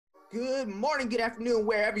Good morning, good afternoon,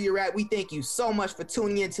 wherever you're at. We thank you so much for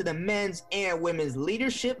tuning in to the Men's and Women's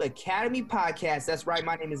Leadership Academy podcast. That's right,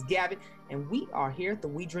 my name is Gavin, and we are here at the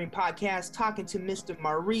We Dream podcast talking to Mr.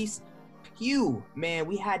 Maurice Pugh. Man,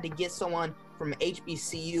 we had to get someone from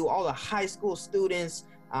HBCU, all the high school students.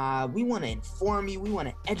 We want to inform you, we want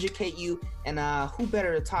to educate you, and who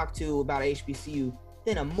better to talk to about HBCU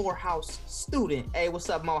than a Morehouse student? Hey, what's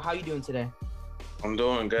up, Mo? How you doing today? I'm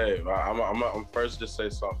doing good. I'm first to say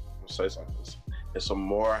something. It's a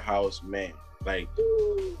Morehouse man. Like,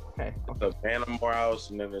 okay. The man of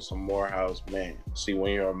Morehouse, and then there's a Morehouse man. See,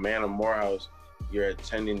 when you're a man of Morehouse, you're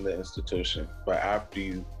attending the institution. But after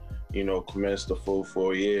you commence the full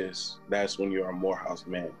 4 years, that's when you're a Morehouse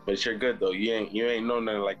man. But you're good though. You ain't know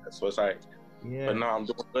nothing like that. So it's all right. Yeah. But no, I'm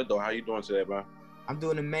doing good though. How you doing today, man? I'm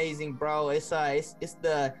doing amazing, bro. It's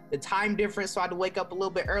the time difference, so I had to wake up a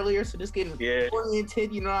little bit earlier. So just getting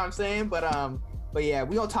oriented, you know what I'm saying? But yeah,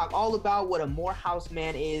 we're gonna talk all about what a Morehouse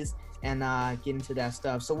man is and get into that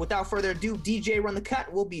stuff. So without further ado, DJ run the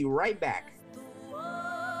cut. We'll be right back.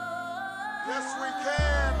 Yes, we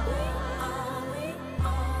can.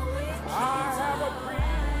 I have a dream.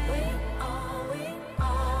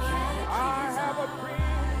 I have a dream.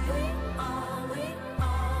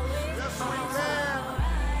 Yes, we can.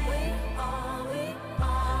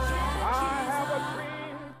 I have a dream.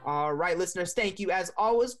 All right, listeners, thank you as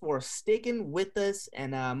always for sticking with us.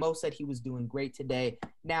 And Mo said he was doing great today.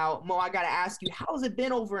 Now, Mo, I got to ask you, how's it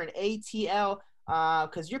been over in ATL?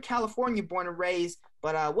 Because you're California born and raised,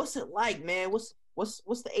 but what's it like, man? What's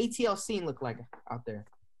the ATL scene look like out there?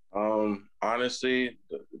 Honestly,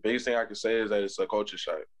 the biggest thing I can say is that it's a culture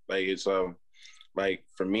shock. Like, it's like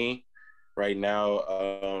for me right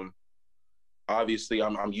now, obviously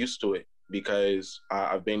I'm used to it because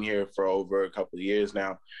I've been here for over a couple of years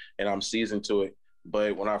now and I'm seasoned to it.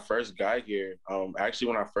 But when I first got here, actually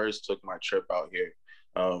when I first took my trip out here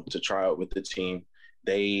to try out with the team,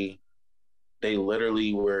 they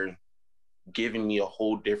literally were giving me a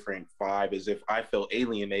whole different vibe, as if I felt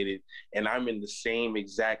alienated and I'm in the same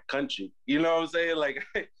exact country. You know what I'm saying? Like,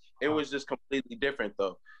 it was just completely different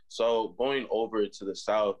though. So going over to the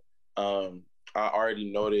South, I already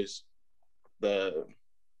noticed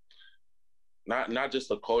not just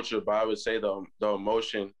the culture, but I would say the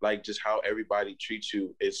emotion, like just how everybody treats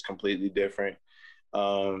you is completely different.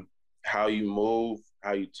 How you move,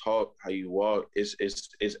 how you talk, how you walk, is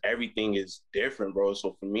everything is different, bro.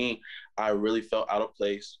 So for me, I really felt out of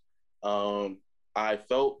place. I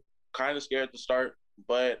felt kind of scared to start,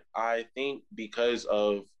 but I think because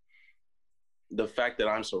of the fact that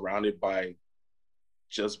I'm surrounded by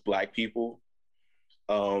just Black people,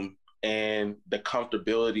 and the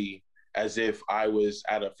comfortability as if I was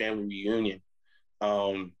at a family reunion.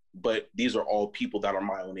 But these are all people that are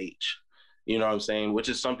my own age. You know what I'm saying? Which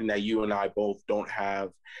is something that you and I both don't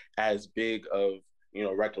have as big of,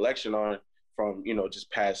 recollection on from,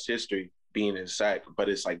 just past history being in SAC. But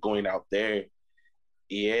it's like going out there,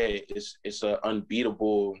 yeah, it's an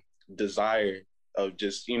unbeatable desire of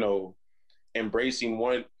just, embracing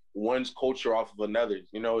one's culture off of another.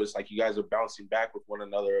 It's like you guys are bouncing back with one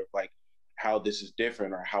another of like how this is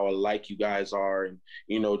different or how alike you guys are, and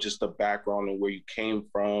just the background and where you came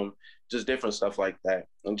from, just different stuff like that,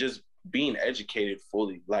 and just being educated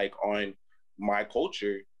fully like on my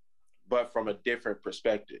culture but from a different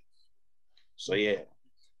perspective. So yeah.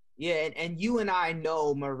 And you and I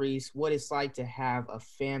know, Maurice, what it's like to have a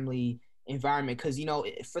family environment, because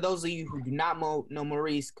for those of you who do not know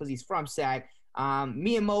Maurice, because he's from SAC,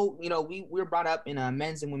 me and Mo, we were brought up in a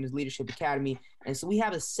Men's and Women's Leadership Academy, and so we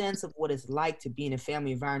have a sense of what it's like to be in a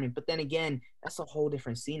family environment. But then again, that's a whole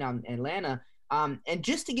different scene out in Atlanta. And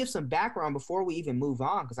just to give some background before we even move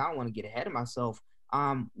on, because I don't want to get ahead of myself,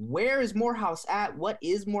 where is Morehouse at? What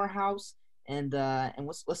is Morehouse? And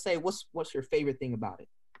what's your favorite thing about it?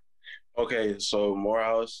 Okay, so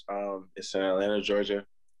Morehouse, it's in Atlanta, Georgia.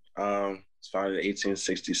 It's founded in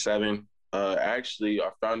 1867. Actually,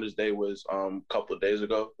 our Founders Day was a couple of days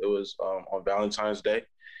ago. It was on Valentine's Day.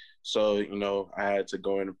 So, I had to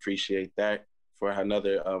go and appreciate that for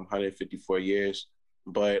another 154 years.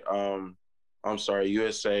 But I'm sorry,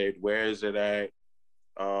 USA, where is it at?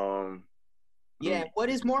 What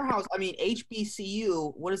is Morehouse? I mean,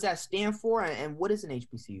 HBCU, what does that stand for? And what is an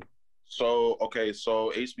HBCU? So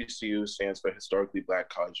HBCU stands for Historically Black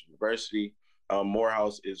College University.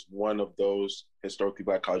 Morehouse is one of those historically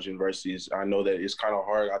Black college universities. I know that it's kind of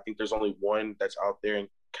hard. I think there's only one that's out there in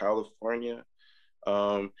California.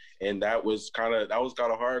 And that was kind of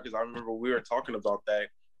hard because I remember we were talking about that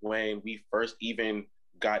when we first even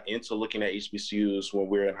got into looking at HBCUs when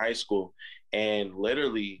we were in high school. And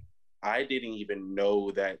literally I didn't even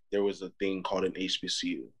know that there was a thing called an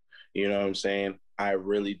HBCU. You know what I'm saying? I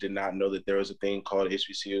really did not know that there was a thing called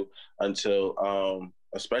HBCU until,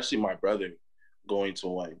 especially my brother going to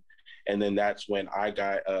one, and then that's when I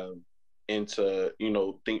got into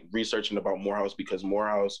researching about Morehouse, because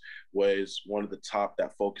Morehouse was one of the top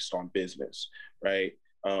that focused on business, right?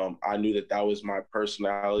 I knew that that was my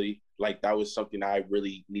personality. Like that was something I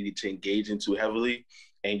really needed to engage into heavily,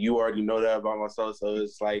 and you already know that about myself. So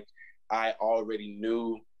it's like I already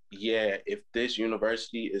knew, yeah, if this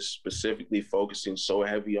university is specifically focusing so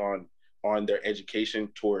heavy on their education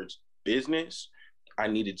towards business, I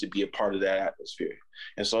needed to be a part of that atmosphere.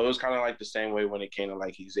 And so it was kind of like the same way when it came to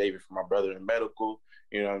like Xavier for my brother in medical.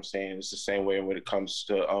 You know what I'm saying? It's the same way when it comes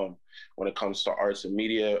to arts and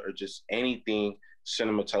media, or just anything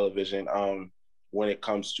cinema, television. When it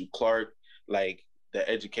comes to Clark, like the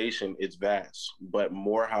education is vast, but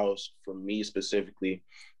Morehouse for me specifically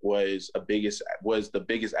was the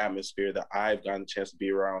biggest atmosphere that I've gotten a chance to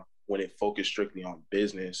be around when it focused strictly on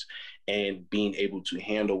business and being able to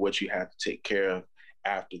handle what you have to take care of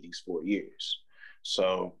after these 4 years.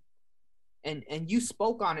 So and you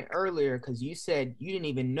spoke on it earlier because you said you didn't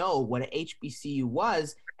even know what an HBCU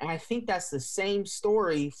was, and I think that's the same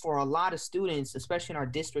story for a lot of students, especially in our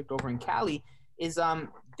district over in Cali. Is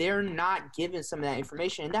they're not given some of that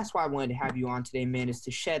information, and that's why I wanted to have you on today, man, is to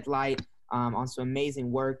shed light on some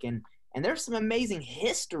amazing work, and there's some amazing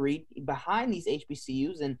history behind these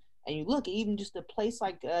HBCUs, and you look even just a place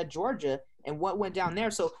like Georgia and what went down there.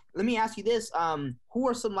 So let me ask you this: who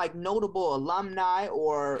are some like notable alumni,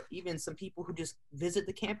 or even some people who just visit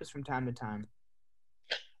the campus from time to time?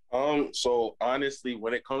 So honestly,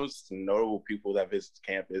 when it comes to notable people that visit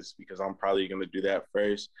campus, because I'm probably going to do that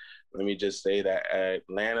first, let me just say that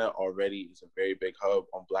Atlanta already is a very big hub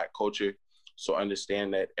on Black culture. So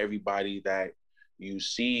understand that everybody that you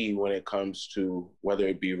see when it comes to whether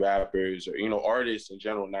it be rappers or, artists in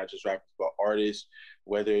general, not just rappers, but artists,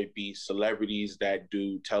 whether it be celebrities that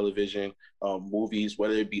do television, movies,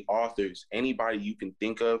 whether it be authors, anybody you can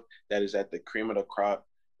think of that is at the cream of the crop,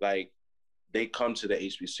 like they come to the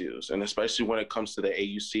HBCUs. And especially when it comes to the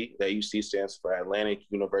AUC stands for Atlantic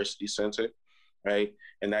University Center, right?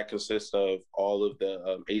 And that consists of all of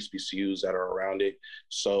the HBCUs that are around it.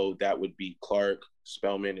 So that would be Clark,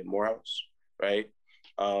 Spelman, and Morehouse, right?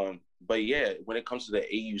 But yeah, when it comes to the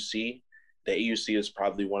AUC is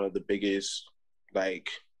probably one of the biggest like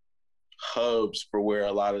hubs for where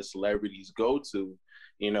a lot of celebrities go to,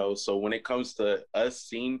 So when it comes to us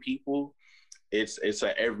seeing people, it's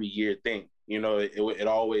a every year thing. It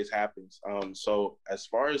always happens. So as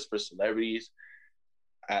far as for celebrities,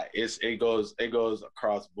 it goes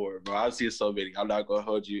across the board, bro. I've seen so many. I'm not gonna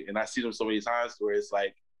hold you, and I see them so many times where it's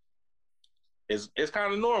like it's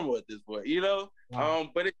kind of normal at this point. Wow.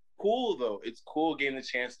 But it's cool though. It's cool getting the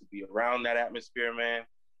chance to be around that atmosphere, man.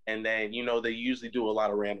 And then they usually do a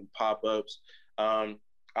lot of random pop-ups. I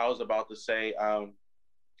was about to say,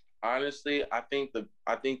 honestly, I think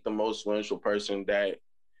the most influential person that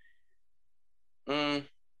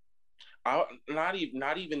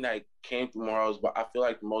not even that came through Morals, but I feel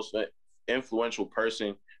like the most influential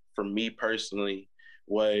person for me personally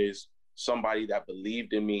was somebody that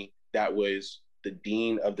believed in me, that was the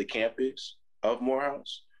dean of the campus of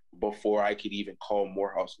Morehouse before I could even call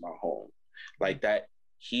Morehouse my home. Like that,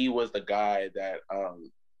 he was the guy that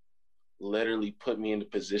literally put me in the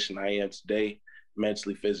position I am today,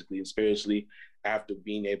 mentally, physically, and spiritually, after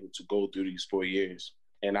being able to go through these 4 years.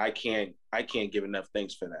 And I can't give enough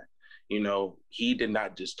thanks for that. He did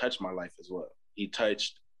not just touch my life as well. He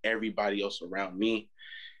touched everybody else around me,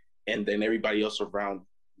 and then everybody else around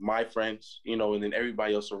my friends, and then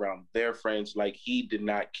everybody else around their friends. Like he did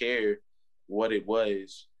not care what it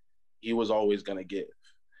was. He was always going to give.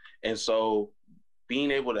 And so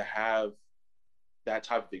being able to have that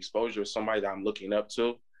type of exposure with somebody that I'm looking up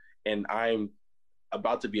to, and I'm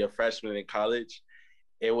about to be a freshman in college,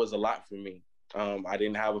 it was a lot for me. I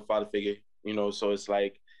didn't have a father figure, so it's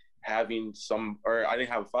like I didn't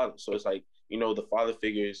have a father. So it's like, the father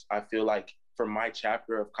figures, I feel like for my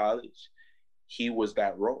chapter of college, he was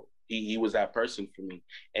that role. He was that person for me.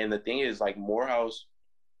 And the thing is, like Morehouse,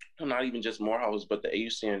 not even just Morehouse, but the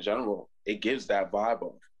AUC in general, it gives that vibe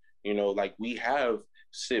of, like we have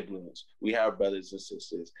siblings, we have brothers and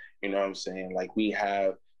sisters, you know what I'm saying? Like we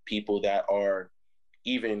have people that are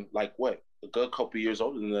even like a good couple years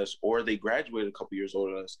older than us, or they graduated a couple years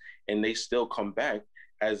older than us, and they still come back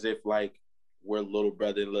as if like we're little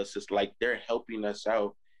brother and little sister. Like they're helping us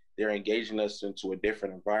out. They're engaging us into a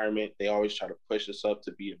different environment. They always try to push us up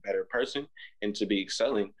to be a better person and to be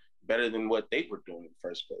excelling. better than what they were doing in the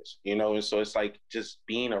first place, you know? And so it's like just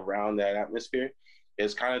being around that atmosphere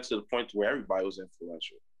is kind of to the point where everybody was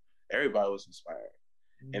influential. Everybody was inspired.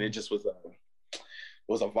 And it just was a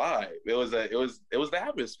vibe. It was the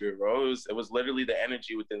atmosphere, bro. It was literally the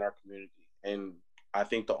energy within our community. And I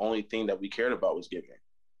think the only thing that we cared about was giving.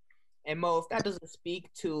 And Mo, if that doesn't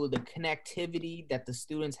speak to the connectivity that the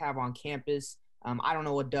students have on campus, I don't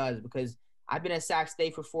know what does, because I've been at Sac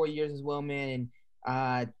State for 4 years as well, man,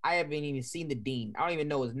 and I haven't even seen the dean. I don't even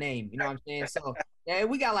know his name. You know what I'm saying? So yeah,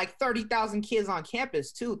 we got like 30,000 kids on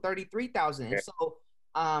campus too, 33,000. And so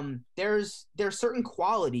there's certain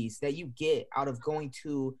qualities that you get out of going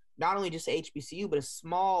to not only just HBCU, but a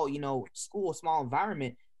small, school, small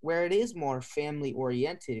environment where it is more family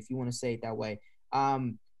oriented, if you want to say it that way.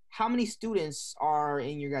 How many students are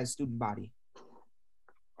in your guys' student body?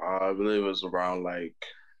 I believe it was around like,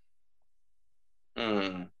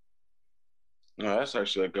 no, that's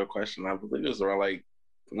actually a good question. I believe it was around like,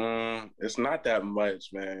 it's not that much,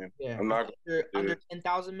 man. Yeah, I'm not under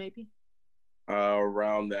 10,000 maybe.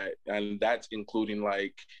 Around that, and that's including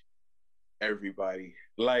like everybody,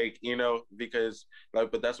 like, because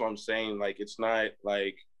like, but that's what I'm saying. Like, it's not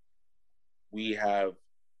like we have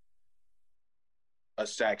a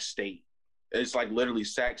Sac State. It's like literally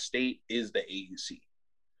Sac State is the AUC.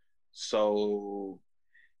 So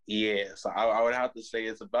yeah, so I would have to say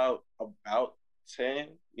it's about 10.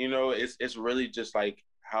 It's really just like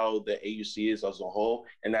how the AUC is as a whole.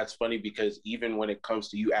 And that's funny because even when it comes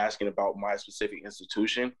to you asking about my specific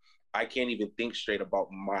institution, I can't even think straight about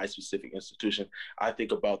my specific institution. I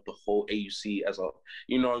think about the whole AUC as a,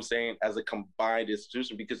 you know what I'm saying, as a combined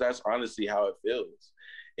institution, because that's honestly how it feels.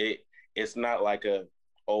 It's not like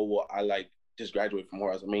oh, well, I like just graduated from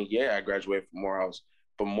Morehouse. I mean, yeah, I graduated from Morehouse,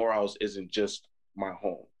 but Morehouse isn't just my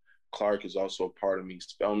home. Clark is also a part of me.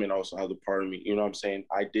 Spelman also has a part of me. You know what I'm saying?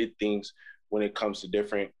 I did things when it comes to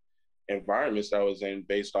different environments that I was in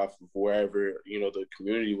based off of wherever, the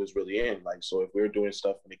community was really in. Like, so if we were doing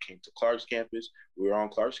stuff when it came to Clark's campus, we were on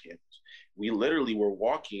Clark's campus. We literally were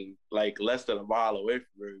walking like less than a mile away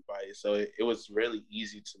from everybody. So it was really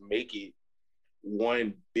easy to make it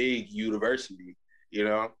one big university,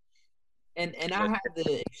 And I had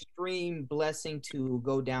the extreme blessing to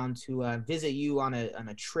go down to visit you on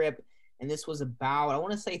a trip, and this was about, I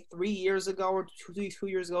want to say 3 years ago or 2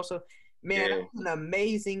 years ago. So, man, Yeah. that was an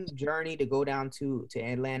amazing journey to go down to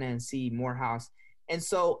Atlanta and see Morehouse. And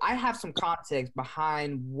so I have some context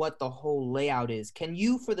behind what the whole layout is. Can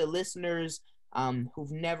you, for the listeners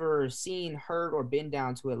who've never seen, heard, or been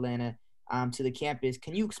down to Atlanta, to the campus,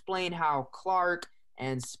 can you explain how Clark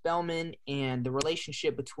and Spelman and the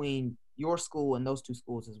relationship between your school and those two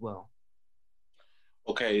schools as well?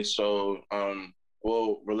 Okay, so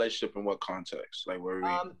well, relationship in what context? Like, where we?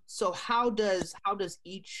 So how does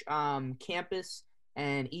each campus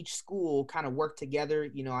and each school kind of work together?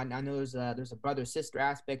 I know there's a brother sister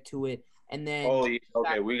aspect to it, and then Oh, yeah,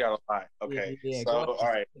 okay, we got a lot. Okay, yeah, so go all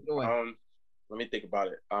right, ahead. let me think about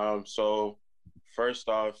it. So first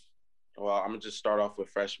off, well, I'm gonna just start off with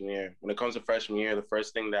freshman year. When it comes to freshman year, the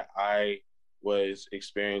first thing that I was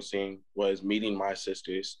experiencing was meeting my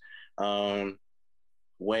sisters.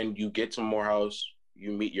 When you get to Morehouse,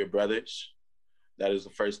 you meet your brothers. That is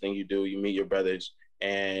the first thing you do. You meet your brothers,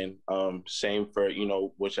 and same for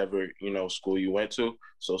whichever school you went to.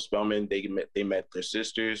 So Spelman, they met their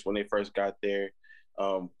sisters when they first got there.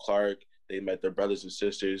 Clark, they met their brothers and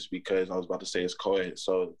sisters, because I was about to say it's co-ed.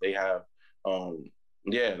 So they have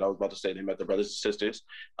yeah, I was about to say they met their brothers and sisters.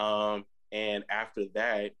 And after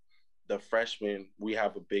that, the freshmen, we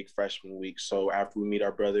have a big freshman week. So after we meet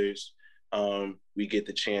our brothers, we get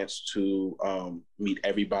the chance to meet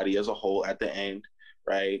everybody as a whole at the end,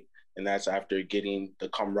 right? And that's after getting the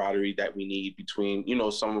camaraderie that we need between,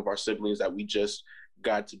 some of our siblings that we just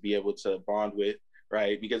got to be able to bond with,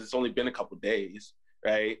 right? Because it's only been a couple of days,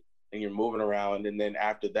 right? And you're moving around. And then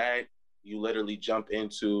after that, you literally jump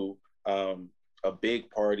into a big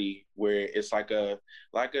party where it's like a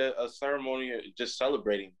ceremony, just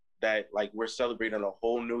celebrating that, like, we're celebrating a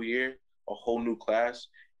whole new year, a whole new class,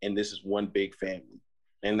 and this is one big family.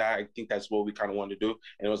 And I think that's what we kind of wanted to do.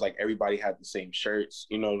 And it was like everybody had the same shirts,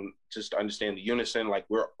 just to understand the unison. Like,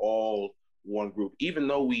 we're all one group, even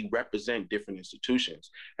though we represent different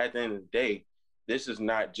institutions. At the end of the day, this is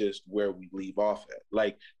not just where we leave off at.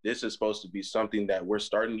 Like, this is supposed to be something that we're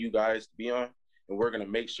starting you guys to be on, and we're going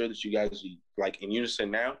to make sure that you guys are like in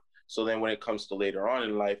unison now. So then when it comes to later on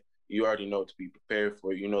in life, you already know what to be prepared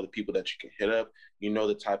for. The people that you can hit up,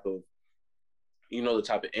 the type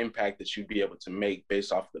of impact that you'd be able to make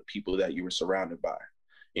based off the people that you were surrounded by,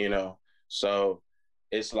 So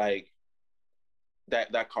it's like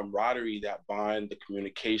that camaraderie, that bond, the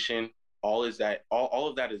communication, all of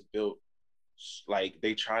that is built. Like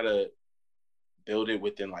they try to build it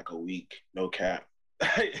within like a week, no cap.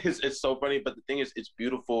 It's so funny, but the thing is, it's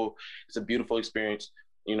beautiful. It's a beautiful experience.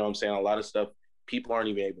 You know what I'm saying? A lot of stuff people aren't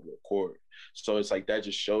even able to record. So it's like that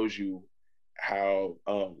just shows you how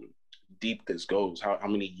deep this goes, how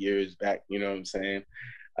many years back, you know what I'm saying?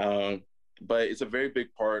 Um, but it's a very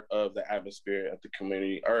big part of the atmosphere at the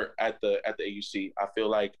community or at the AUC. I feel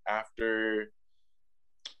like after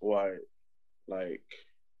what, like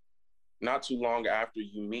not too long after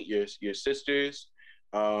you meet your sisters,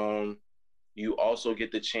 um, you also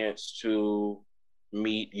get the chance to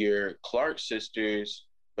meet your Clark sisters,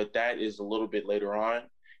 but that is a little bit later on.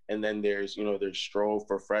 And then there's, you know, there's stroll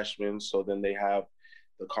for freshmen. So then they have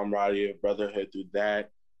the camaraderie of brotherhood through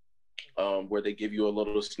that, where they give you a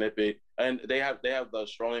little snippet, and they have the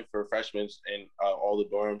strolling for freshmen in all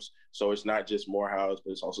the dorms. So it's not just Morehouse,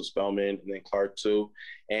 but it's also Spelman and then Clark too,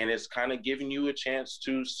 and it's kind of giving you a chance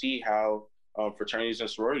to see how fraternities and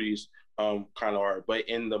sororities kind of are, but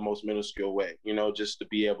in the most minuscule way. You know, just to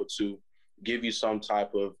be able to give you some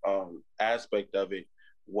type of aspect of it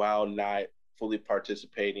while not fully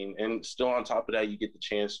participating, and still on top of that, you get the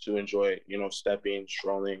chance to enjoy, you know, stepping,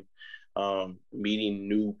 strolling, meeting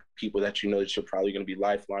new people that you know that you're probably going to be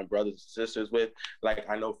lifelong brothers and sisters with. Like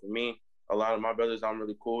I know for me, a lot of my brothers I'm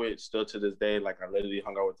really cool with still to this day. Like I literally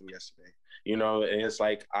hung out with them yesterday, you know, and it's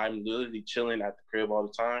like I'm literally chilling at the crib all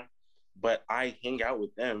the time, but I hang out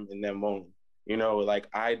with them in that moment. You know, like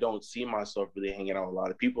I don't see myself really hanging out with a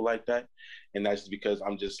lot of people like that, and that's just because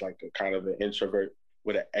I'm just like a kind of an introvert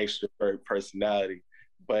with an extrovert personality.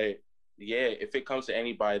 But yeah, if it comes to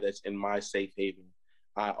anybody that's in my safe haven,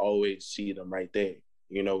 I always see them right there.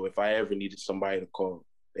 You know, if I ever needed somebody to call,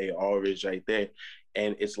 they always right there.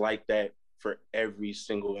 And it's like that for every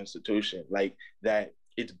single institution, like that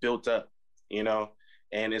it's built up, you know,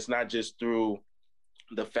 and it's not just through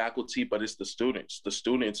the faculty, but it's the students. The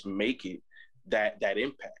students make it that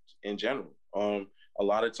impact in general. A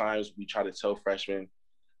lot of times we try to tell freshmen,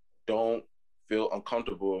 don't feel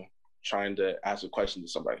uncomfortable trying to ask a question to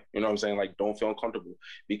somebody. You know what I'm saying? Like, don't feel uncomfortable,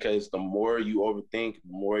 because the more you overthink, the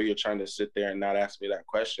more you're trying to sit there and not ask me that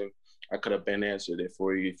question. I could have been answered it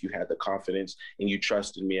for you if you had the confidence and you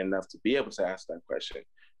trusted me enough to be able to ask that question,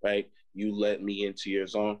 right? You let me into your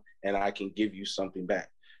zone and I can give you something back,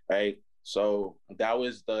 right? So that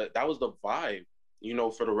was the vibe, you know,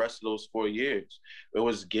 for the rest of those 4 years. It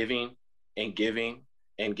was giving and giving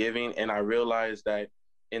and giving. And I realized that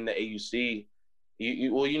in the AUC,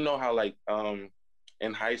 well, you know how like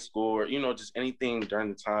in high school or, you know, just anything during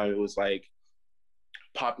the time, it was like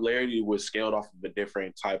popularity was scaled off of a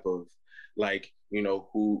different type of, like, you know,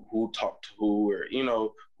 who talked to who, or, you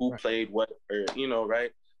know, who Right. played what, or, you know,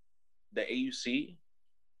 right? The AUC,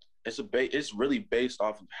 it's really based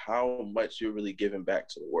off of how much you're really giving back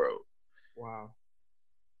to the world, Wow.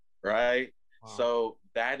 right? Wow. So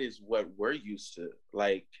that is what we're used to.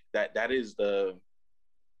 Like that is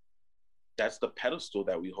that's the pedestal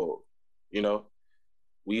that we hold. You know,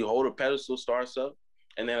 we hold a pedestal, starts up,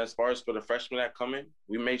 and then as far as for the freshmen that come in,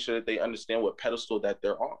 we make sure that they understand what pedestal that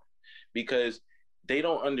they're on, because they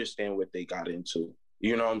don't understand what they got into.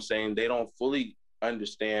 You know what I'm saying? They don't fully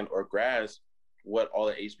understand or grasp what all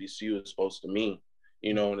the HBCU is supposed to mean.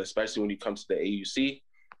 You know, and especially when you come to the AUC,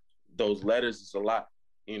 those letters is a lot.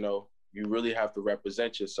 You know, you really have to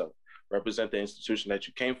represent yourself, represent the institution that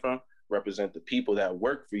you came from, represent the people that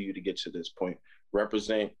work for you to get to this point,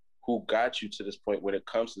 represent who got you to this point when it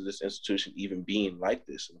comes to this institution even being like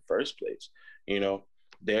this in the first place. You know,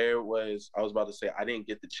 I was about to say, I didn't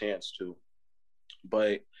get the chance to,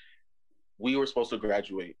 but we were supposed to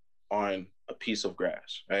graduate on a piece of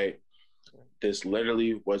grass, right? This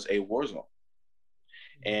literally was a war zone,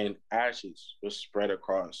 and ashes were spread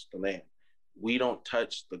across the land. We don't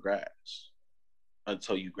touch the grass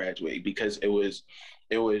until you graduate, because it was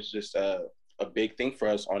just a big thing for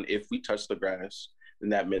us on, if we touched the grass, then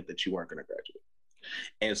that meant that you weren't going to graduate.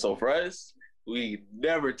 And so for us, we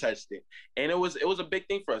never touched it. And it was a big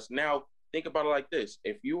thing for us. Now think about it like this: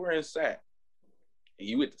 if you were in SAC and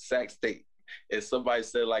you went to Sac State, and somebody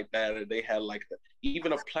said like that, and they had like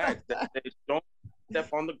even a plaque that says don't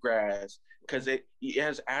step on the grass because it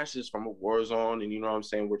has ashes from a war zone, and you know what I'm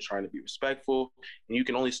saying, we're trying to be respectful, and you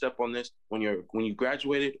can only step on this when you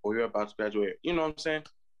graduated or you're about to graduate. You know what I'm saying?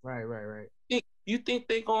 Right, right, right. You think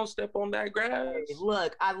they gonna step on that Hey, grass?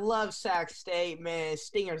 look, I love Sac State, man.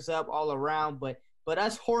 Stingers up all around, but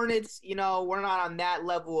us Hornets, you know, we're not on that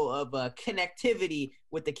level of connectivity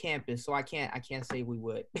with the campus, so I can't say we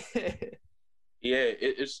would. Yeah,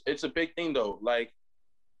 it's a big thing though. Like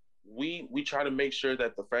we try to make sure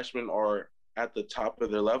that the freshmen are at the top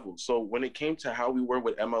of their level. So when it came to how we were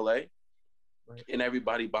with MLA Right. and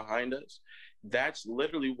everybody behind us, that's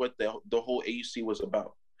literally what the whole AUC was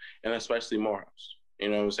about, and especially Morehouse. You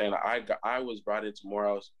know what I'm saying? I was brought into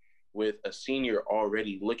Morehouse with a senior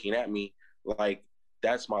already looking at me like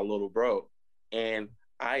that's my little bro, and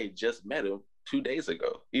I just met him 2 days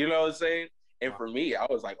ago. You know what I'm saying? And Wow. for me, I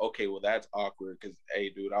was like, okay, well that's awkward because hey,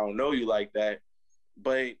 dude, I don't know you like that,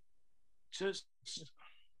 but just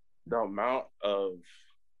the amount of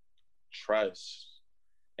trust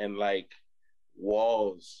and like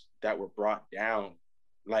walls that were brought down,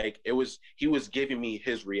 like he was giving me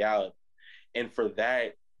his reality, and for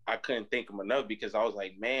that I couldn't thank him enough because I was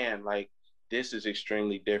like, man, like this is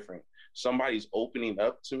extremely different. Somebody's opening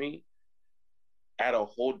up to me at a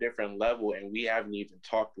whole different level, and we haven't even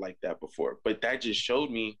talked like that before. But that just showed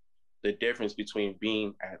me the difference between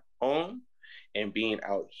being at home and being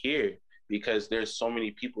out here, because there's so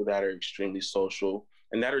many people that are extremely social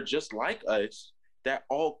and that are just like us, that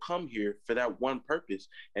all come here for that one purpose,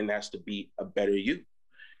 and that's to be a better you.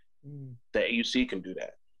 Mm. The AUC can do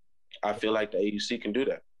that. I feel like the AUC can do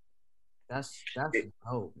that. That's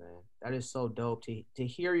dope, man. That is so dope to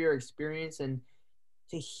hear your experience and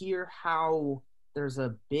to hear how there's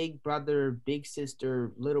a big brother, big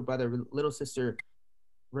sister, little brother, little sister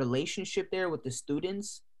relationship there with the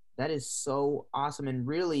students. That is so awesome, and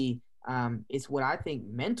really, it's what I think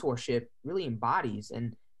mentorship really embodies,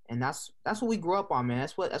 and that's what we grew up on, man.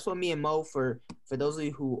 That's what me and Mo, for those of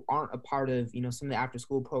you who aren't a part of some of the after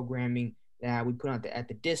school programming that we put on at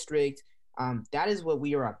the district. That is what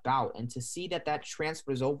we are about, and to see that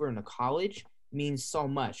transfers over into college means so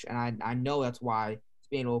much, and I know that's why it's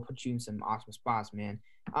being able to put you in some awesome spots, man.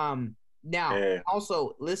 Now, Yeah.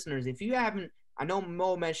 also, listeners, if you haven't, I know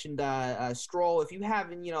Mo mentioned Stroll. If you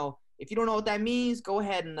haven't, if you don't know what that means, go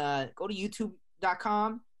ahead and go to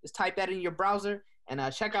youtube.com. Just type that in your browser and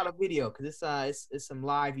check out a video, because it's some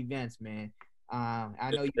live events, man. I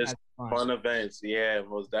know you It's had fun events. Yeah,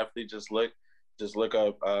 most definitely. Just look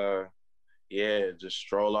up just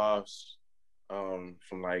stroll offs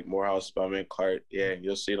from like Morehouse, Spelman, Clark. Yeah,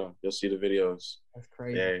 you'll see them. You'll see the videos. That's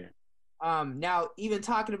crazy. Yeah. Now, even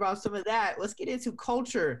talking about some of that, let's get into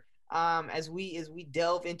culture. As we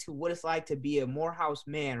delve into what it's like to be a Morehouse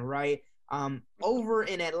man, right? Over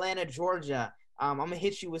in Atlanta, Georgia. I'm gonna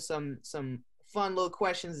hit you with some fun little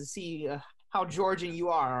questions to see how Georgian you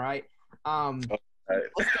are. All right.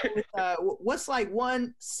 Let's go with, what's like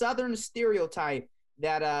one Southern stereotype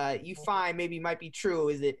that you find maybe might be true?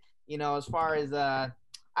 Is it as far as I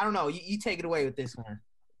don't know. You take it away with this one.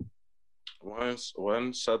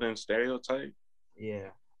 One Southern stereotype.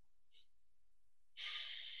 Yeah.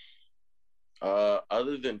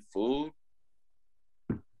 Other than food,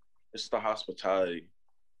 it's the hospitality.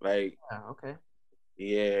 Like, Okay.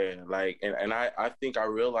 yeah, like, and I think I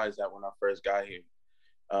realized that when I first got here.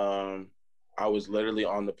 I was literally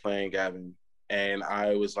on the plane, Gavin, and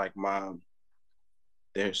I was like, Mom,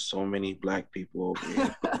 there's so many Black people over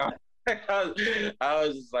here. I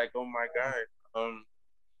was just like, oh my God.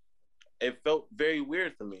 It felt very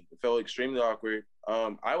weird for me. It felt extremely awkward.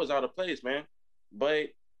 I was out of place, man. But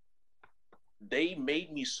they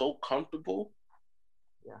made me so comfortable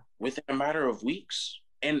within a matter of weeks.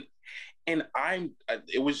 And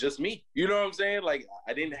it was just me. You know what I'm saying? Like,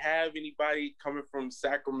 I didn't have anybody coming from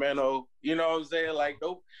Sacramento. You know what I'm saying? Like,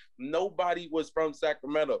 nobody was from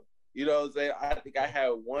Sacramento. You know what I'm saying? I think I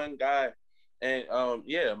had one guy, and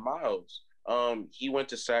Miles. He went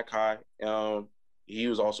to Sac High. He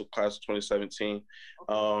was also class of 2017.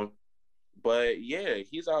 But yeah,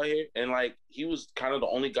 he's out here, and like he was kind of the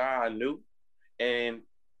only guy I knew,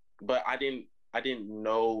 but I didn't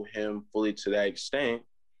know him fully to that extent,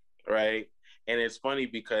 right? And it's funny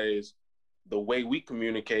because the way we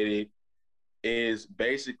communicated is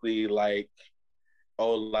basically like,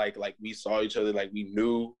 oh, like we saw each other, like we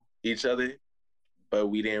knew each other, but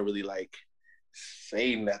we didn't really like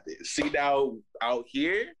say nothing. See, now out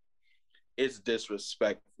here, it's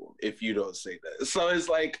disrespectful if you don't say that. So it's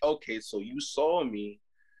like, okay, so you saw me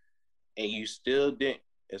and you still didn't.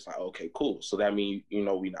 It's like, okay, cool. So that means, we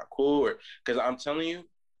not cool? Because I'm telling you,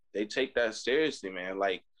 they take that seriously, man.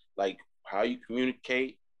 Like how you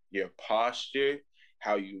communicate, your posture,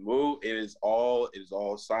 how you move, it is all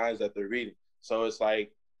signs that they're reading. So it's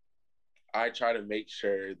like, I try to make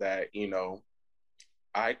sure that,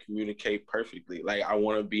 I communicate perfectly. Like, I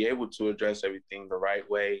want to be able to address everything the right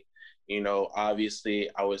way. Obviously,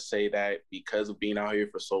 I would say that because of being out here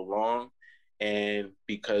for so long and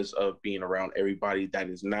because of being around everybody that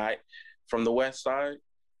is not from the West Side,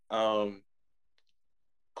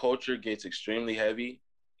 culture gets extremely heavy.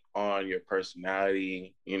 on your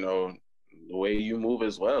personality, the way you move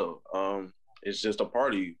as well. It's just a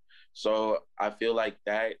part of you. So I feel like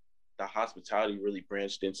that the hospitality really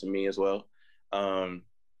branched into me as well. Um,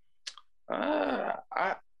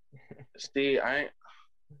 I see. I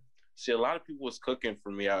see a lot of people was cooking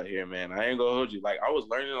for me out here, man. I ain't gonna hold you. Like I was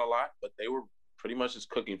learning a lot, but they were pretty much just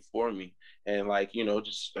cooking for me and like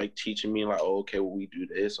just like teaching me like, oh, okay, well we do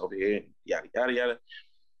this over here, and yada yada yada.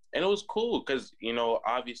 And it was cool because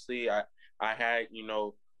obviously I had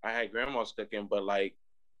I had grandma's cooking, but like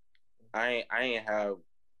I ain't have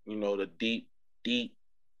the deep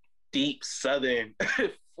deep southern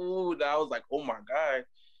food. I was like, oh my god,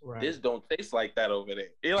 Right. this don't taste like that over there.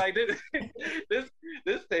 You're like this this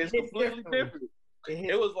tastes It's completely different.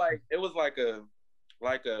 It was like a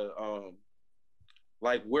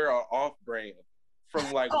like we're an off brand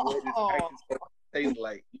from like what it's actually supposed to taste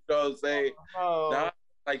like. You know what I'm saying? Oh.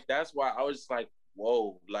 Like that's why I was just like,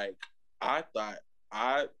 whoa, like I thought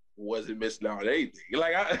I wasn't missing out on anything.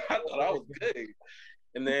 Like I thought I was good.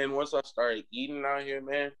 And then once I started eating out here,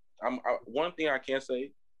 man, one thing I can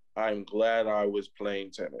say, I'm glad I was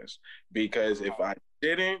playing tennis because if I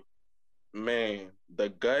didn't, man, the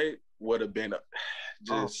gut would have been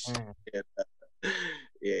just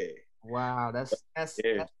yeah. Wow, that's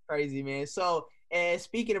Yeah. crazy, man. So, and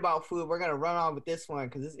speaking about food, we're gonna run on with this one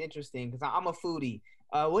because it's interesting. Because I'm a foodie.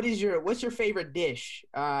 What's your favorite dish?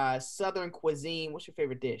 Southern cuisine. What's your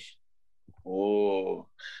favorite dish? Oh,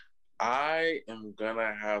 I am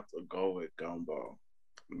gonna have to go with gumbo.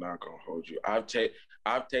 I'm not gonna hold you.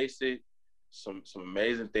 I've tasted some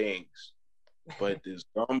amazing things, but this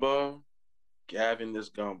gumbo, Gavin, this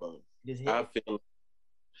gumbo, Just I hit. feel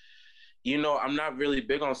I'm not really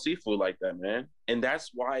big on seafood like that, man. And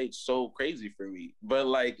that's why it's so crazy for me. But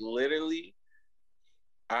like literally,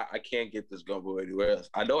 I can't get this gumbo anywhere else.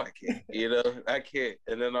 I know I can't, I can't.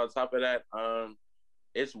 And then on top of that,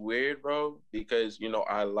 it's weird, bro, because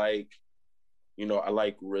I like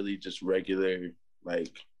really just regular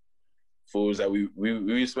like foods that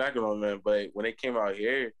we smacking on, man. But when it came out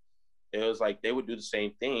here, it was like they would do the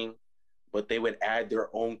same thing, but they would add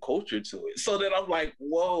their own culture to it. So then I'm like,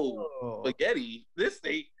 whoa, spaghetti, this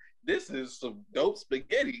is some dope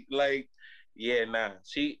spaghetti. Like, yeah, nah.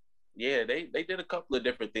 They did a couple of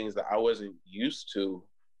different things that I wasn't used to.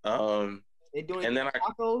 They doing And then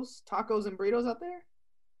tacos and burritos out there?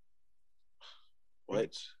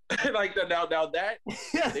 what? Like now that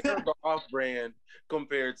they're the off brand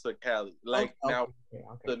compared to Cali. Like now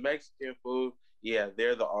the Mexican food, yeah,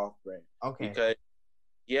 they're the off brand. Okay. Because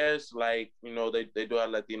yes, like they do have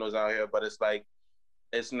Latinos out here, but it's like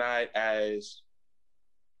it's not as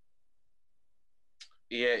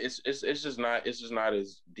it's just not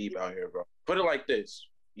as deep out here, bro. Put it like this: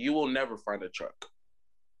 you will never find a truck.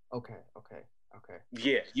 Okay.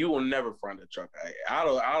 Yeah, you will never find a truck. I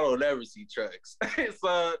don't ever see trucks. It's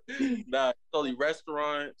nah, it's only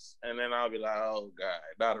restaurants, and then I'll be like, oh god,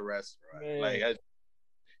 not a restaurant. Man. Like, I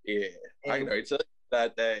can already tell you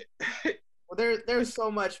about that. Well, there's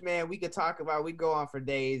so much, man, we could talk about. We go on for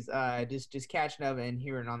days, just catching up and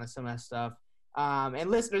hearing on some of that stuff. And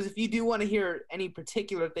listeners, if you do want to hear any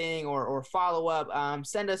particular thing or follow up,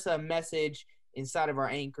 send us a message inside of our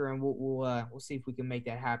Anchor, and we'll see if we can make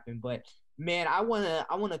that happen. But man, I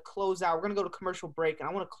wanna close out. We're gonna go to commercial break, and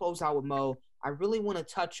I want to close out with Mo. I really want to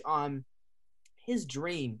touch on his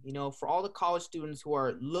dream. For all the college students who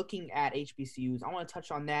are looking at HBCUs, I want to touch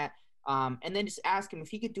on that. And then just ask him if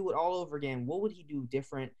he could do it all over again, what would he do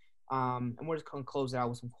different? And we're just gonna close it out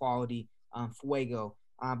with some quality fuego.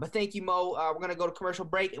 But thank you, Mo. We're gonna go to commercial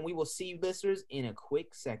break, and we will see you listeners in a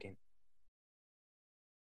quick second.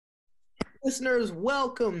 Listeners,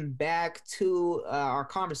 welcome back to our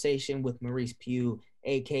conversation with Maurice Pugh,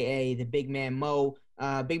 aka the Big Man Mo.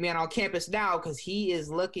 Big Man on campus now because he is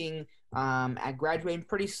looking at graduating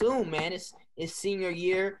pretty soon, man. It's senior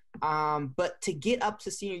year. But to get up to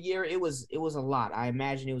senior year, it was a lot. I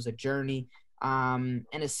imagine it was a journey. And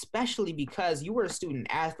especially because you were a student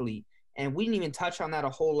athlete, and we didn't even touch on that a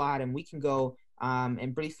whole lot. And we can go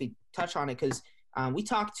and briefly touch on it because we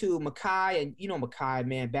talked to Makai, and Makai,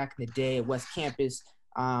 man, back in the day at West Campus,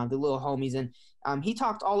 the little homies, and he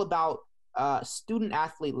talked all about student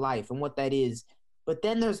athlete life and what that is. But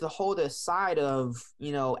then there's the whole other side of,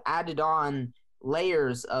 added on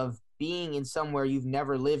layers of being in somewhere you've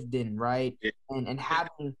never lived in, right? And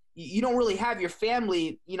having, you don't really have your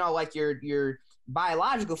family, like your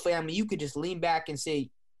biological family. You could just lean back and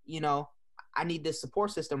say, I need this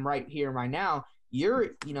support system right here and right now.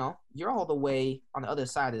 You're all the way on the other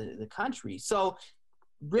side of the country. So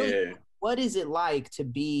really, what is it like to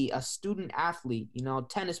be a student athlete,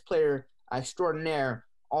 tennis player extraordinaire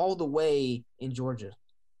all the way in Georgia?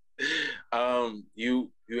 You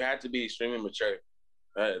had to be extremely mature.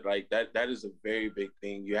 Like that is a very big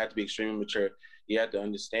thing. You have to be extremely mature. You have to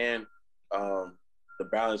understand the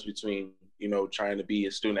balance between, you know, trying to be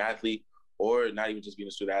a student athlete, or not even just being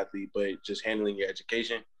a student athlete, but just handling your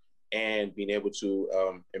education and being able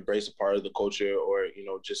to embrace a part of the culture, or, you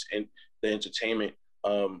know, just in the entertainment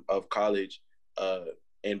of college,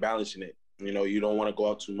 and balancing it. You know, you don't want to go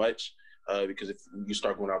out too much, because if you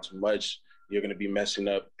start going out too much, you're going to be messing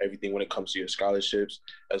up everything when it comes to your scholarships,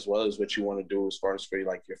 as well as what you want to do as far as for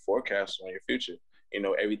like your forecast on your future. You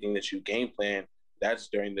know, everything that you game plan, that's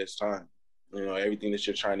during this time. You know, everything that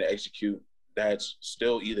you're trying to execute, that's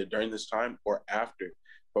still either during this time or after.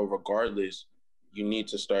 But regardless, you need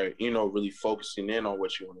to start, you know, really focusing in on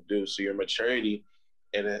what you want to do. So your maturity,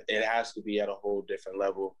 it has to be at a whole different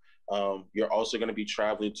level. You're also going to be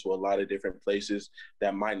traveling to a lot of different places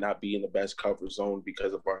that might not be in the best comfort zone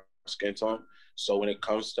because of our skin tone. So when it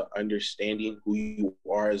comes to understanding who you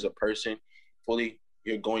are as a person fully,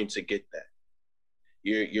 you're going to get that.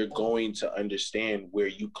 You're going to understand where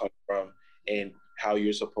you come from and how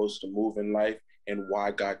you're supposed to move in life and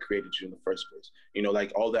why God created you in the first place. You know,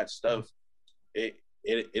 like all that stuff, it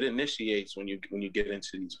initiates when you get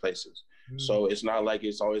into these places. So it's not like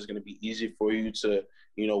it's always going to be easy for you to,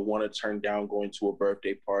 you know, want to turn down going to a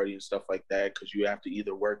birthday party and stuff like that, because you have to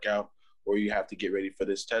either work out or you have to get ready for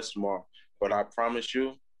this test tomorrow. But I promise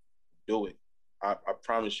you, do it. I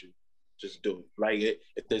promise you, just do it. Like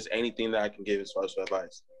if there's anything that I can give as far as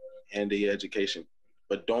advice, handle your education,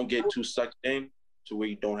 but don't get too sucked in to where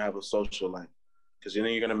you don't have a social life, because then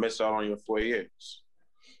you're gonna miss out on your 4 years.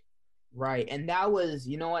 Right. And that was,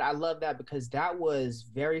 you know what, I love that, because that was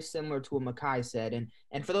very similar to what Makai said.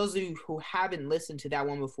 And for those of you who haven't listened to that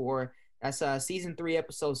one before, that's season 3,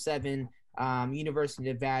 episode 7, University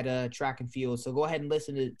of Nevada track and field. So go ahead and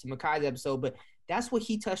listen to Makai's episode. But that's what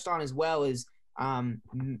he touched on as well, is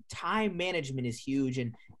time management is huge.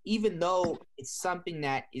 And even though it's something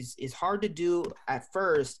that is hard to do at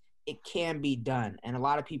first, it can be done. And a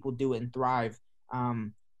lot of people do it and thrive.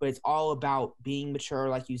 But it's all about being mature,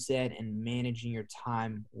 like you said, and managing your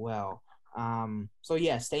time well. So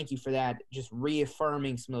yes, thank you for that. Just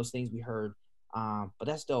reaffirming some of those things we heard. But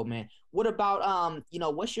that's dope, man. What about, you know,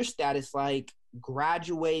 what's your status like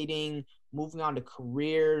graduating, moving on to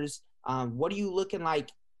careers? What are you looking like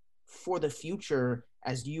for the future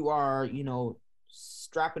as you are, you know,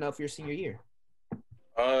 strapping up for your senior year?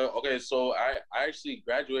 Okay, so I actually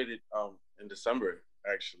graduated in December,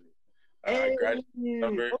 actually. I graduated in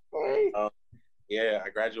December. Okay. Yeah, I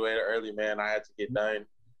graduated early, man. I had to get done.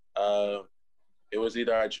 It was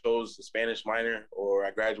either I chose the Spanish minor or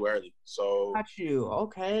I graduated early. So Got you.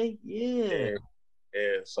 Okay. Yeah.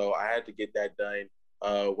 yeah. So I had to get that done.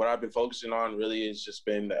 What I've been focusing on really has just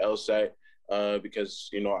been the LSAT, because,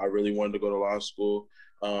 you know, I really wanted to go to law school.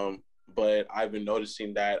 But I've been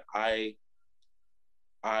noticing that I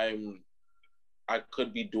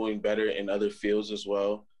could be doing better in other fields as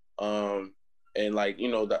well. And like, you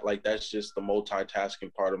know, that's just the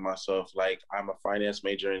multitasking part of myself. Like, I'm a finance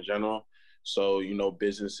major in general. So, you know,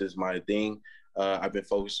 business is my thing. I've been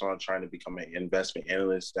focused on trying to become an investment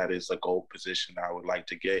analyst. That is a goal position I would like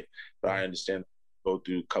to get, but I understand go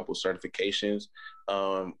through a couple certifications.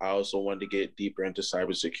 I also wanted to get deeper into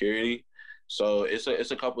cybersecurity. So it's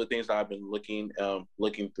a couple of things that I've been looking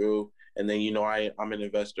through. And then, you know, I'm an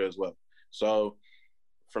investor as well. So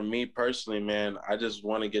for me personally, man, I just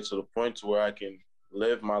want to get to the point to where I can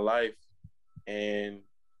live my life and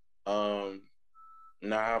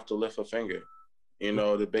not have to lift a finger. You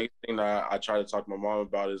know, the big thing that I try to talk to my mom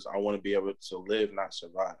about is I want to be able to live, not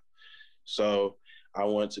survive. So I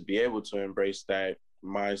want to be able to embrace that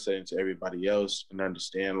mindset into everybody else and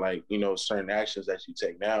understand, like, you know, certain actions that you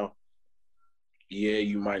take now, yeah,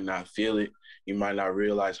 you might not feel it. You might not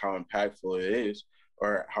realize how impactful it is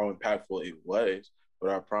or how impactful it was, but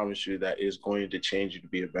I promise you that it's going to change you to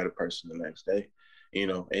be a better person the next day, you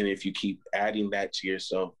know. And if you keep adding that to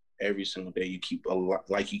yourself every single day, you keep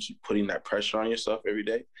putting that pressure on yourself every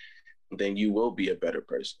day, then you will be a better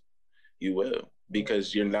person. You will,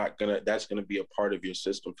 because that's gonna be a part of your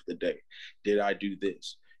system for the day. Did I do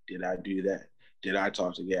this? Did I do that? Did I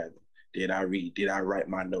talk to Gavin? Did I read? Did I write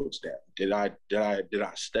my notes down? Did I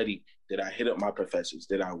study? Did I hit up my professors?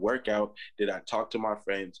 Did I work out? Did I talk to my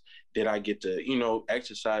friends? Did I get to, you know,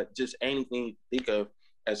 exercise? Just anything you think of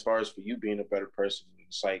as far as for you being a better person.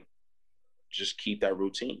 It's like, just keep that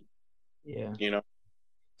routine. Yeah. You know?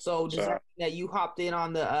 So does that mean that you hopped in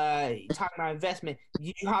on the talking about investment?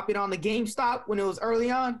 Did you hop in on the GameStop when it was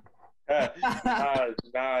early on?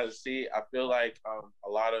 Nah, see, I feel like a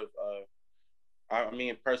lot of I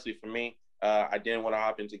mean, personally for me, I didn't want to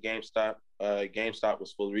hop into GameStop. GameStop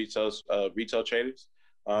was full of retail traders.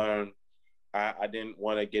 Um, I didn't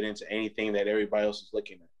want to get into anything that everybody else is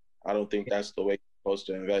looking at. I don't think that's the way you're supposed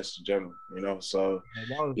to invest in general, you know? So,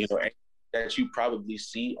 you know, anything that you probably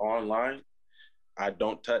see online, I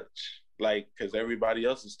don't touch, like, because everybody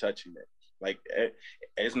else is touching it. Like,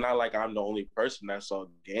 it's not like I'm the only person that saw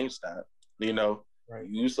GameStop, you know? Right.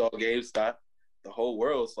 You saw GameStop, the whole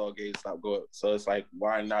world saw GameStop go up. So it's like,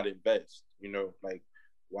 why not invest? You know, like,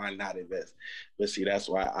 why not invest? But see, that's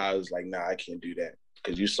why I was like, nah, I can't do that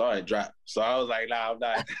because you saw it drop. So I was like, nah, I'm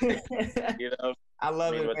not. You know, I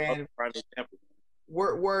love it, man. Prime example.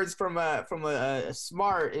 Words from a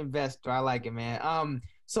smart investor. I like it, man.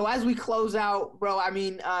 So as we close out, bro, I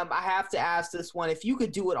mean, I have to ask this one. If you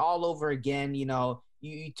could do it all over again, you know,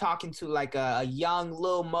 you talking to like a young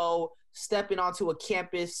Lil Mo stepping onto a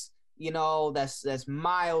campus, you know, that's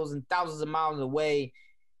miles and thousands of miles away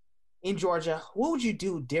in Georgia, what would you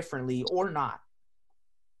do differently or not?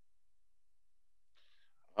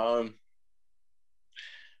 I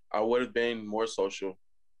would have been more social.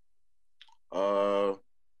 Uh,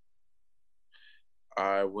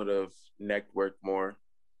 I would have networked more,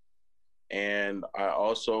 and I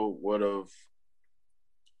also would have.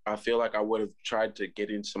 I feel like I would have tried to get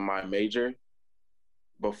into my major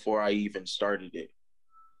before I even started it.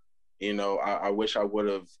 You know, I wish I would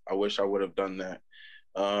have. I wish I would have done that.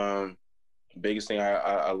 Biggest thing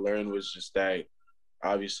I learned was just that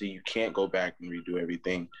obviously you can't go back and redo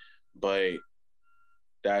everything, but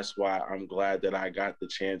that's why I'm glad that I got the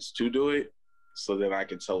chance to do it, so that I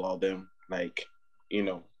can tell all them, like, you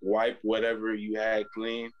know, wipe whatever you had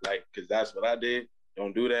clean, like, because that's what I did.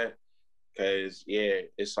 Don't do that, because yeah,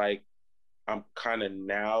 it's like I'm kind of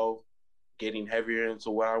now getting heavier into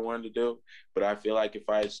what I wanted to do. But I feel like if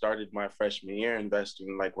I had started my freshman year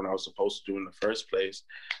investing like when I was supposed to do in the first place,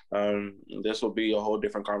 this will be a whole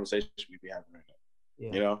different conversation we'd be having right now.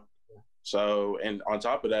 Yeah. You know? Yeah. So, and on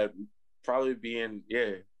top of that, we'd probably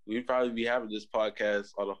be having this podcast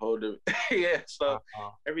on a whole different, yeah. So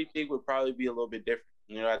everything would probably be a little bit different.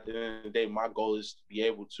 You know, at the end of the day, my goal is to be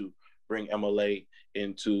able to bring MLA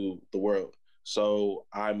into the world. So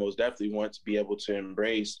I most definitely want to be able to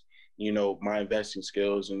embrace, you know, my investing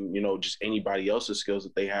skills and, you know, just anybody else's skills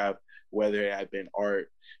that they have, whether it had been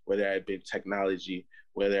art, whether it had been technology,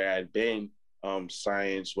 whether it had been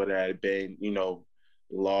science, whether it had been, you know,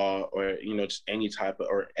 law, or, you know, just any type of,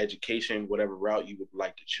 or education, whatever route you would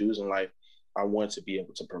like to choose in life. I want to be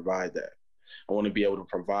able to provide that. I want to be able to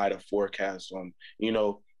provide a forecast on, you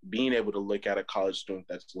know, being able to look at a college student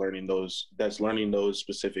that's learning those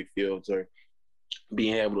specific fields, or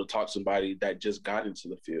being able to talk to somebody that just got into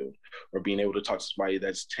the field, or being able to talk to somebody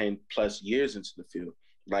that's 10 plus years into the field.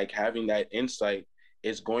 Like, having that insight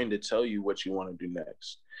is going to tell you what you want to do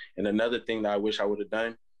next. And another thing that I wish I would have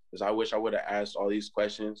done is I wish I would have asked all these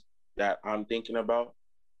questions that I'm thinking about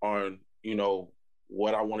on, you know,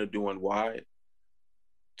 what I want to do and why,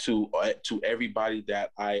 to everybody that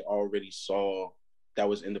I already saw that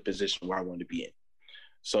was in the position where I wanted to be in.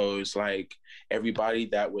 So it's like everybody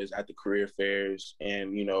that was at the career fairs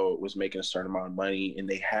and, you know, was making a certain amount of money and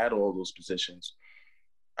they had all those positions.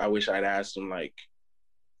 I wish I'd asked them, like,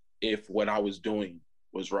 if what I was doing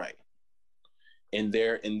was right in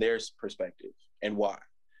their perspective, and why,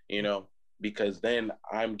 you know, because then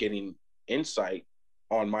I'm getting insight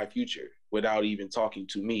on my future without even talking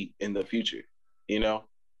to me in the future, you know?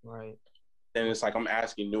 Right. And it's like I'm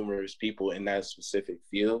asking numerous people in that specific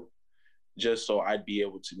field, just so I'd be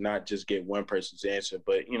able to not just get one person's answer,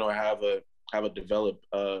 but, you know, have a developed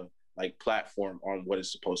like platform on what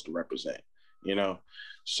it's supposed to represent, you know?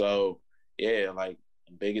 So yeah, like,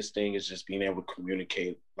 the biggest thing is just being able to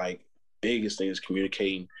communicate. Like, biggest thing is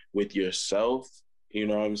communicating with yourself, you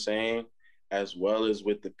know what I'm saying? As well as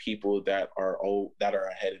with the people that are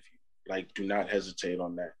ahead of you. Like, do not hesitate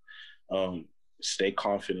on that. Stay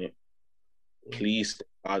confident. Please stay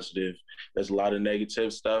positive. There's a lot of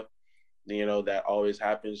negative stuff, you know, that always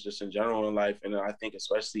happens just in general in life. And I think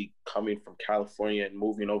especially coming from California and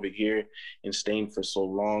moving over here and staying for so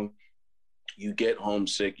long, you get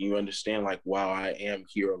homesick and you understand, like, wow, I am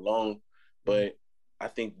here alone. But I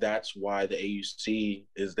think that's why the AUC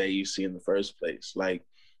is the AUC in the first place. Like,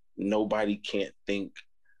 nobody can't think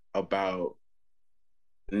about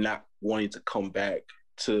not wanting to come back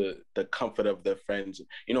to the comfort of their friends.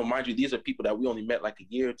 You know, mind you, these are people that we only met like a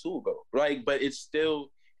year or two ago, right? But it's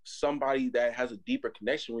still somebody that has a deeper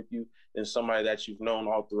connection with you than somebody that you've known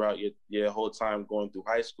all throughout your whole time going through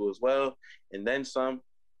high school as well, and then some.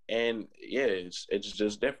 And yeah, it's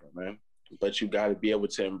just different, man. But you got to be able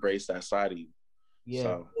to embrace that side of you. Yeah.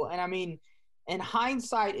 So. Well, and I mean, And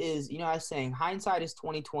hindsight is, I was saying hindsight is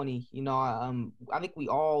 2020. I think we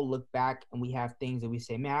all look back and we have things that we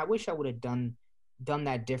say, man, I wish I would have done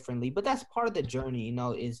that differently. But that's part of the journey,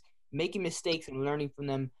 is making mistakes and learning from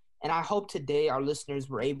them. And I hope today our listeners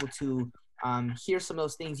were able to hear some of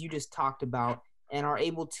those things you just talked about and are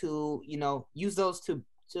able to, use those to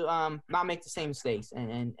not make the same mistakes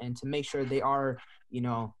and to make sure they are,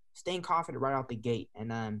 staying confident right out the gate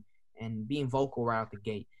and being vocal right out the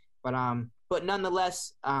gate. But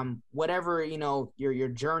nonetheless, whatever, your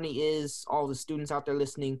journey is, all the students out there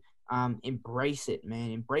listening, embrace it,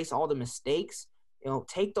 man. Embrace all the mistakes,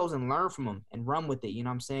 take those and learn from them and run with it. You know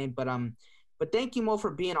what I'm saying? But thank you, Mo,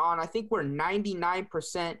 for being on. I think we're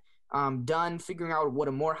 99% done figuring out what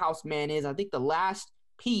a Morehouse man is. I think the last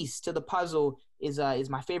piece to the puzzle is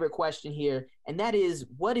my favorite question here, and that is,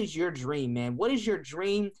 what is your dream, man? What is your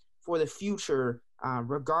dream for the future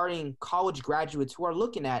regarding college graduates who are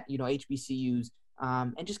looking at, HBCUs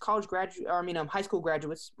and just high school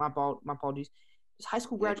graduates. My apologies. Just high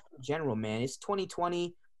school graduates in general, man. It's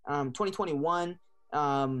 2020, 2021.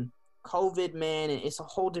 COVID, man, and it's a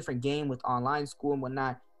whole different game with online school and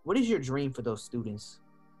whatnot. What is your dream for those students?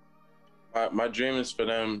 My dream is for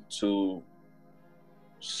them to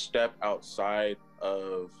step outside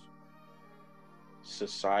of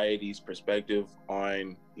society's perspective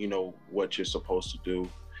on, what you're supposed to do,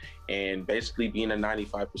 and basically being a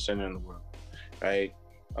 95% in the world, right?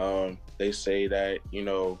 They say that,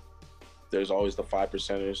 there's always the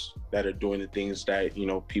 5%ers that are doing the things that,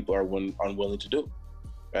 people are unwilling to do,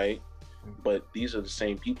 right? But these are the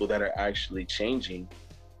same people that are actually changing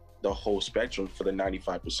the whole spectrum for the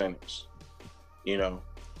 95%ers,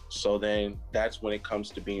 So then that's when it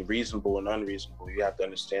comes to being reasonable and unreasonable. You have to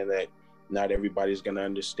understand that not everybody's going to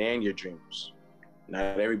understand your dreams.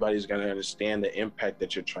 Not everybody's going to understand the impact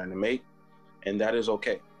that you're trying to make. And that is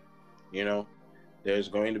okay. There's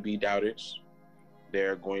going to be doubters.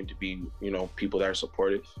 There are going to be, people that are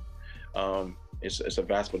supportive. It's a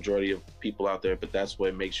vast majority of people out there, but that's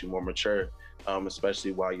what makes you more mature,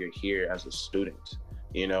 especially while you're here as a student.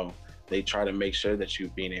 They try to make sure that you're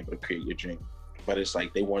being able to create your dream, but it's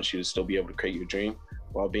like they want you to still be able to create your dream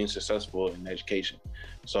while being successful in education.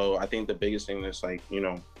 So I think the biggest thing that's like,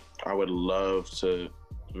 I would love to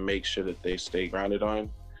make sure that they stay grounded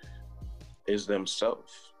on is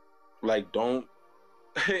themselves. Like, don't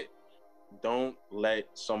let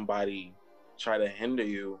somebody try to hinder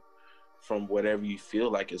you from whatever you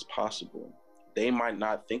feel like is possible. They might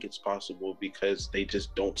not think it's possible because they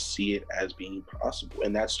just don't see it as being possible,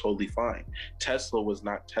 and that's totally fine. Tesla was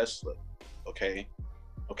not Tesla, okay?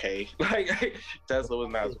 Like, Tesla was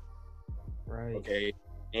not, right? Okay,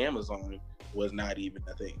 Amazon was not even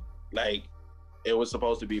a thing. Like, it was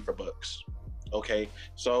supposed to be for books, okay?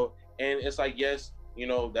 So, and it's like, yes,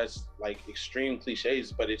 that's like extreme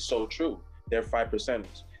cliches, but it's so true. They're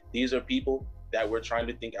 5%ers. These are people that were trying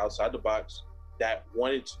to think outside the box, that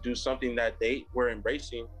wanted to do something that they were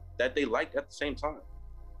embracing, that they liked at the same time.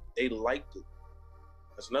 They liked it.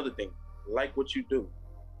 That's another thing. Like what you do.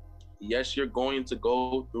 Yes, you're going to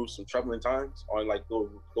go through some troubling times on like the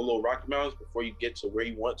little rocky mountains before you get to where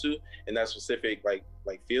you want to in that specific like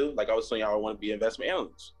field. Like I was saying, I want to be an investment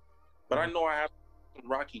analyst, but I know I have some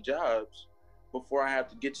rocky jobs before I have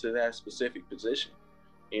to get to that specific position,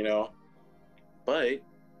 But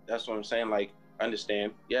that's what I'm saying. Like,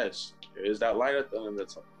 understand, yes, there is that light at the end of the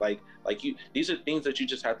tunnel. Like you, these are things that you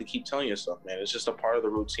just have to keep telling yourself, man. It's just a part of the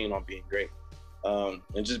routine on being great,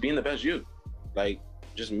 and just being the best you. Like,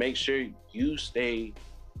 just make sure you stay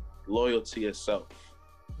loyal to yourself.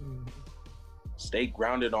 Stay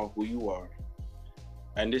grounded on who you are.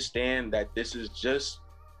 Understand that this is just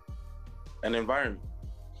an environment.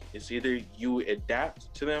 It's either you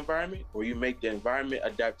adapt to the environment or you make the environment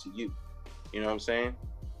adapt to you. You know what I'm saying?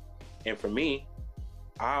 And for me,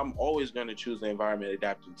 I'm always going to choose the environment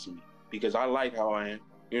adapting to me because I like how I am.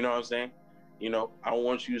 You know what I'm saying? I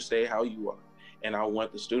want you to stay how you are, and I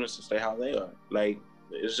want the students to stay how they are. Like,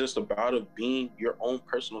 it's just about being your own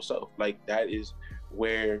personal self. Like, that is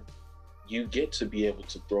where you get to be able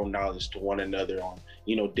to throw knowledge to one another on,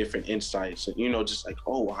 different insights and, just like,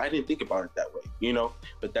 oh, I didn't think about it that way,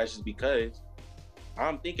 but that's just because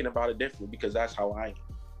I'm thinking about it differently because that's how I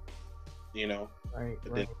am, Right.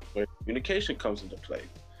 But then where communication comes into play.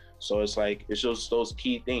 So it's like, it's just those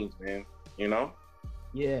key things, man,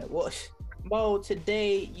 Yeah. Well, Mo,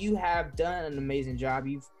 today you have done an amazing job.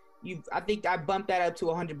 I think I bumped that up to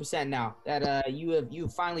 100% now. That you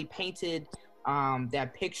finally painted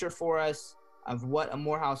that picture for us of what a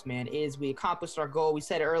Morehouse man is. We accomplished our goal. We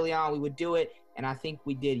said early on we would do it, and I think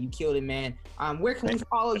we did. You killed it, man. Where can we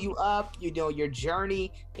follow you up? You know, your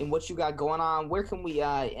journey and what you got going on. Where can we?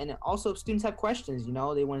 And also, if students have questions, you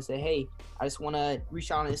know, they want to say, hey, I just want to reach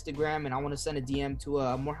out on Instagram and I want to send a DM to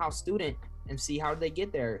a Morehouse student and see how they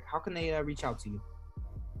get there. How can they reach out to you?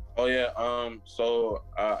 Oh yeah. And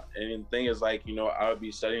the thing is, like, you know, I would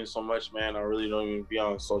be studying so much, man. I really don't even be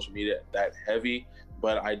on social media that heavy,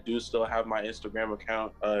 but I do still have my Instagram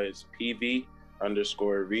account. It's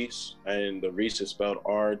PV_Reese, and the Reese is spelled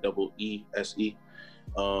REESE.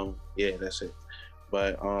 Yeah, that's it.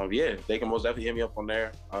 But yeah, they can most definitely hit me up on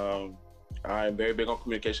there. I'm very big on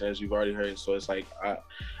communication, as you've already heard. So it's like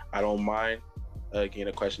I don't mind getting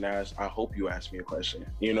a question asked. I hope you ask me a question.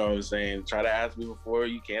 You know what I'm saying? Try to ask me before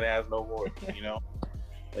you can't ask no more. You know.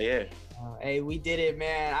 But yeah. Hey, we did it,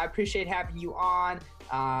 man. I appreciate having you on.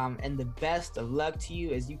 And the best of luck to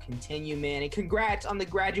you as you continue, man. And congrats on the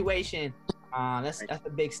graduation. That's a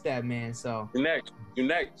big step, man. So You next.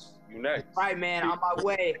 Right, man. On my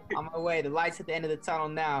way. The lights at the end of the tunnel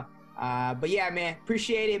now. But yeah, man.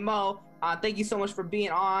 Appreciate it, Mo. Thank you so much for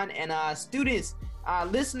being on. And students,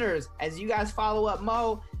 listeners, as you guys follow up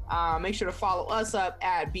Mo, make sure to follow us up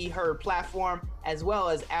at Be Heard Platform, as well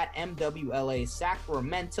as at MWLA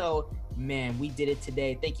Sacramento. Man, we did it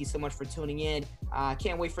today. Thank you so much for tuning in.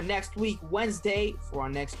 Can't wait for next week, Wednesday, for our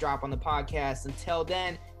next drop on the podcast. Until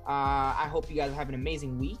then, I hope you guys have an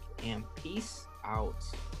amazing week, and peace out.